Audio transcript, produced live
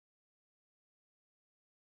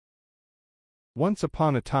Once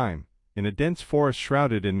upon a time, in a dense forest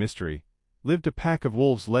shrouded in mystery, lived a pack of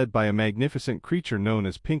wolves led by a magnificent creature known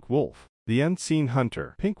as Pink Wolf, the unseen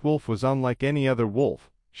hunter. Pink Wolf was unlike any other wolf.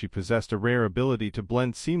 She possessed a rare ability to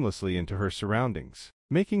blend seamlessly into her surroundings,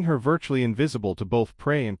 making her virtually invisible to both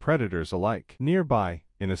prey and predators alike. Nearby,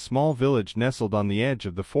 in a small village nestled on the edge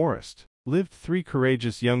of the forest, lived three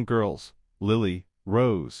courageous young girls, Lily,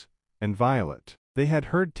 Rose, and Violet. They had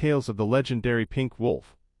heard tales of the legendary Pink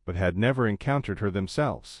Wolf, but had never encountered her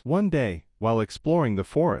themselves. One day, while exploring the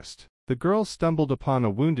forest, the girls stumbled upon a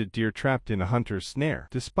wounded deer trapped in a hunter's snare.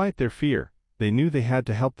 Despite their fear, they knew they had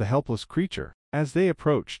to help the helpless creature. As they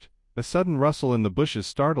approached, a sudden rustle in the bushes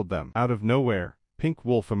startled them. Out of nowhere, Pink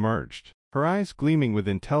Wolf emerged, her eyes gleaming with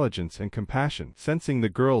intelligence and compassion. Sensing the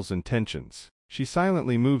girls' intentions, she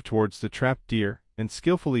silently moved towards the trapped deer and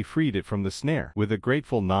skillfully freed it from the snare. With a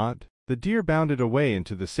grateful nod, the deer bounded away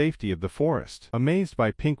into the safety of the forest. Amazed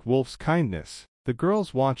by Pink Wolf's kindness, the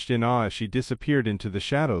girls watched in awe as she disappeared into the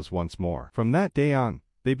shadows once more. From that day on,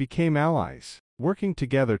 they became allies, working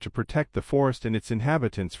together to protect the forest and its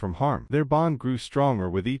inhabitants from harm. Their bond grew stronger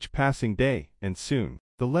with each passing day, and soon,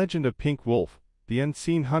 the legend of Pink Wolf, the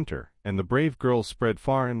unseen hunter, and the brave girls spread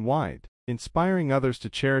far and wide, inspiring others to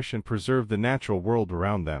cherish and preserve the natural world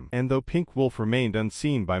around them. And though Pink Wolf remained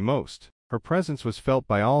unseen by most, her presence was felt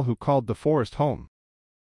by all who called the forest home.